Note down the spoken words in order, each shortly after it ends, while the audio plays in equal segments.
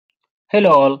Hello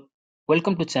all,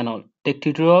 welcome to channel Tech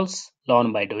Tutorials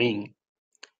Learn by Doing.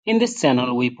 In this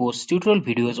channel, we post tutorial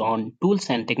videos on tools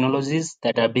and technologies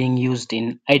that are being used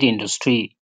in IT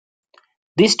industry.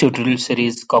 This tutorial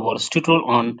series covers tutorial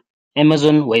on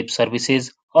Amazon Web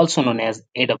Services, also known as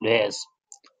AWS.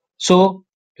 So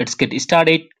let's get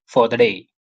started for the day.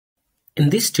 In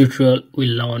this tutorial,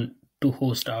 we'll learn to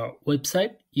host our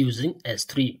website using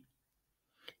S3.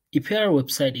 If your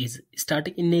website is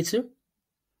static in nature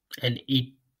and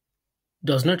it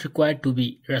does not require to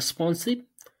be responsive,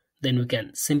 then we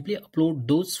can simply upload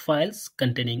those files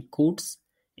containing codes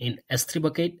in S3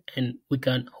 bucket and we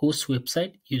can host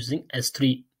website using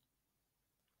S3.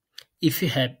 If you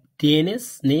have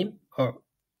DNS name or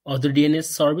other DNS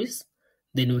service,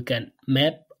 then we can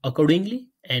map accordingly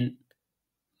and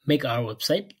make our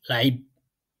website live.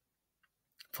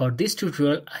 For this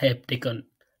tutorial, I have taken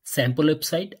sample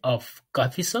website of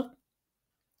coffee shop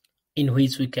in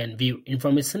which we can view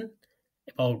information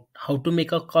about how to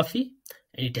make a coffee,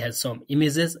 and it has some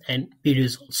images and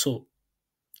videos also.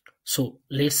 So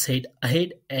let's head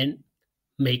ahead and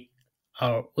make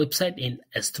our website in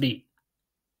S3.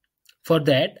 For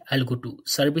that, I'll go to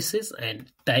services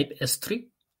and type S3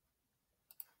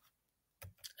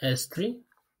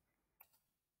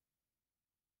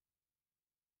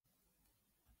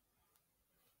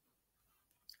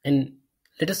 and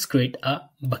let us create a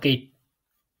bucket.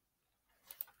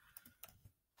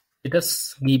 Let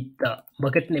us give the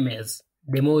bucket name as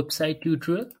demo website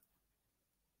tutorial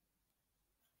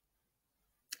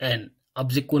and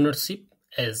object ownership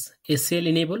as ACL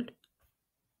enabled.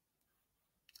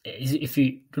 If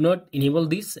we do not enable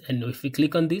this and if we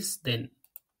click on this, then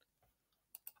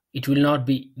it will not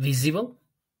be visible.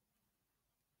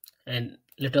 And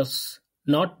let us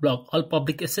not block all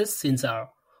public access since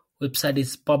our website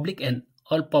is public and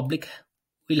all public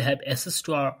will have access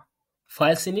to our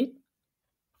files in it.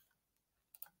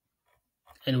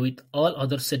 And with all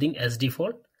other settings as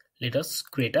default, let us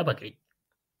create a bucket.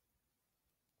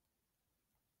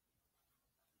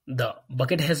 The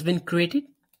bucket has been created.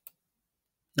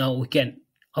 Now we can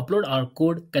upload our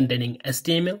code containing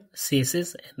HTML,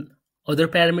 CSS and other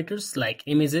parameters like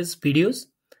images, videos,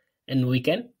 and we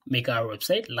can make our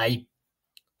website live.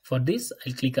 For this,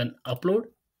 I'll click on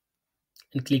upload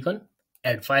and click on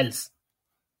add files.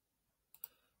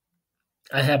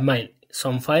 I have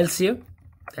some files here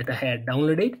that I had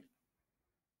downloaded.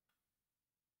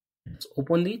 Let's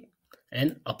open it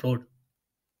and upload.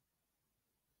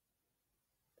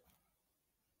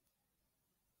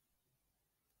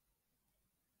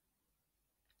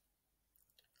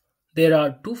 There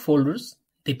are two folders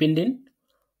dependent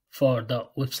for the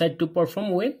website to perform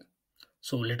well.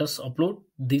 So let us upload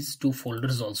these two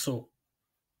folders also.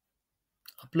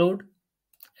 Upload,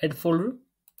 add folder.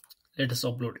 Let us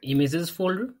upload images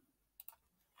folder.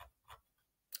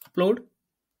 Upload.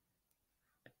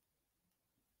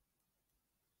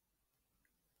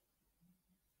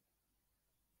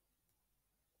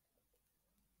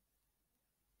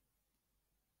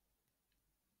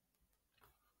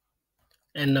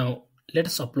 And now let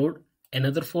us upload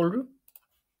another folder,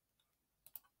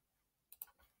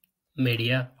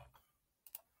 media.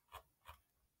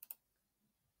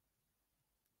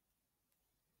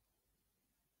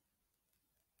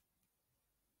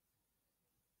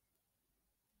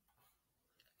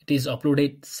 It is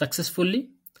uploaded successfully.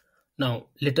 Now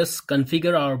let us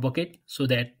configure our bucket so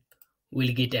that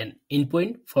we'll get an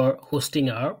endpoint for hosting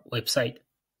our website.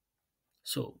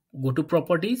 So go to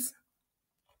properties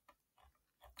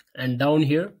and down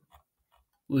here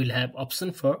we will have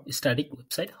option for static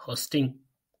website hosting.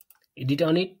 Edit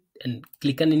on it and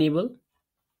click on enable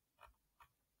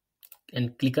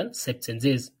and click on save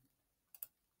changes.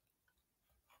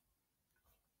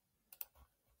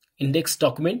 Index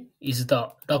document is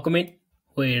the document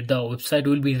where the website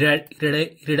will be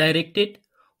redirected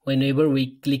whenever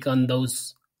we click on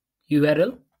those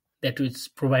URL that is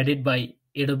provided by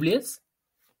AWS.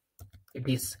 It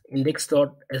is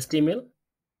index.html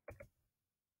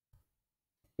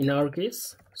in our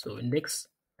case. So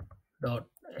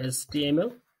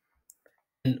index.html,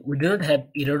 and we do not have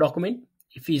error document.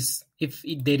 If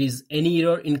there is any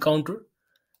error encountered,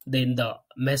 then the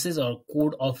message or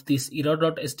code of this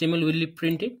error.html will be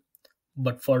printed.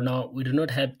 But for now, we do not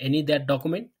have any that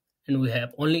document and we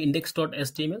have only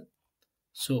index.html.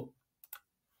 So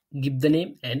give the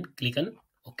name and click on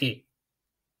OK.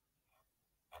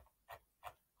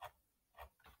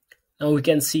 Now we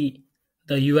can see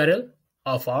the URL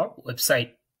of our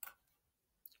website.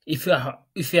 If you have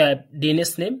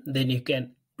DNS name, then you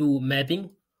can do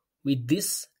mapping with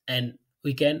this and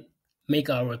we can make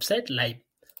our website live.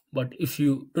 But if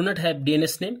you do not have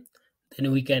DNS name,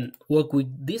 then we can work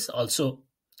with this also.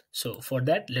 So for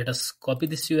that, let us copy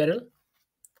this URL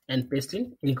and paste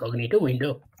in incognito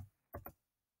window.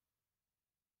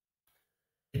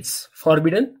 It's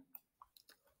forbidden.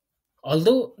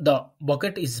 Although the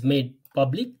bucket is made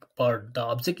public, but the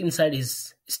object inside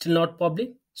is still not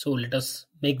public. So let us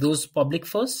make those public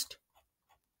first.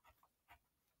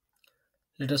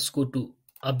 Let us go to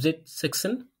object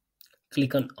section,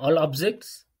 click on all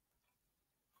objects,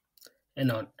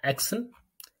 and on action,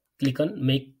 click on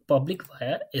make public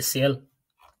via ACL.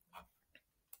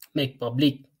 Make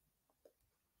public.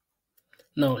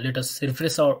 Now let us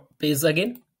refresh our page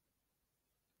again.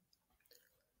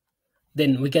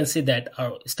 Then we can see that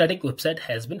our static website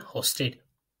has been hosted.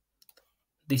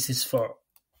 This is for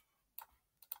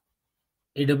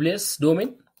AWS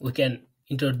domain. We can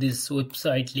enter this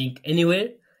website link anywhere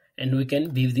and we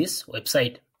can view this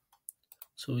website.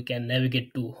 So we can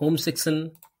navigate to home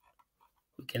section.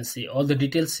 We can see all the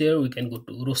details here. We can go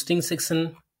to roasting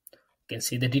section. We can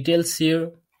see the details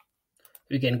here.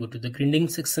 We can go to the grinding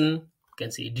section. We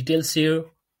can see details here.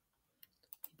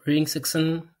 Brewing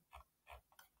section.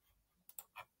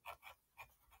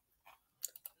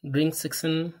 Drink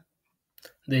section.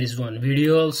 There is one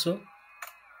video also.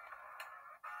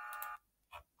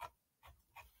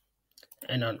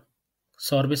 And on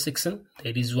survey section,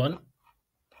 there is one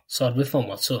survey form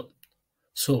also.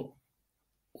 So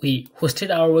we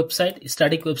hosted our website,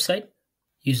 static website,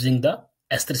 using the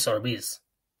S3 surveys.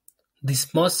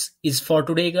 This much is for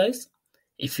today, guys.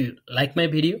 If you like my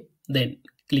video, then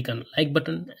click on like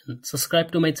button and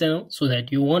subscribe to my channel so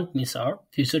that you won't miss our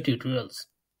future tutorials.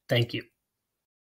 Thank you.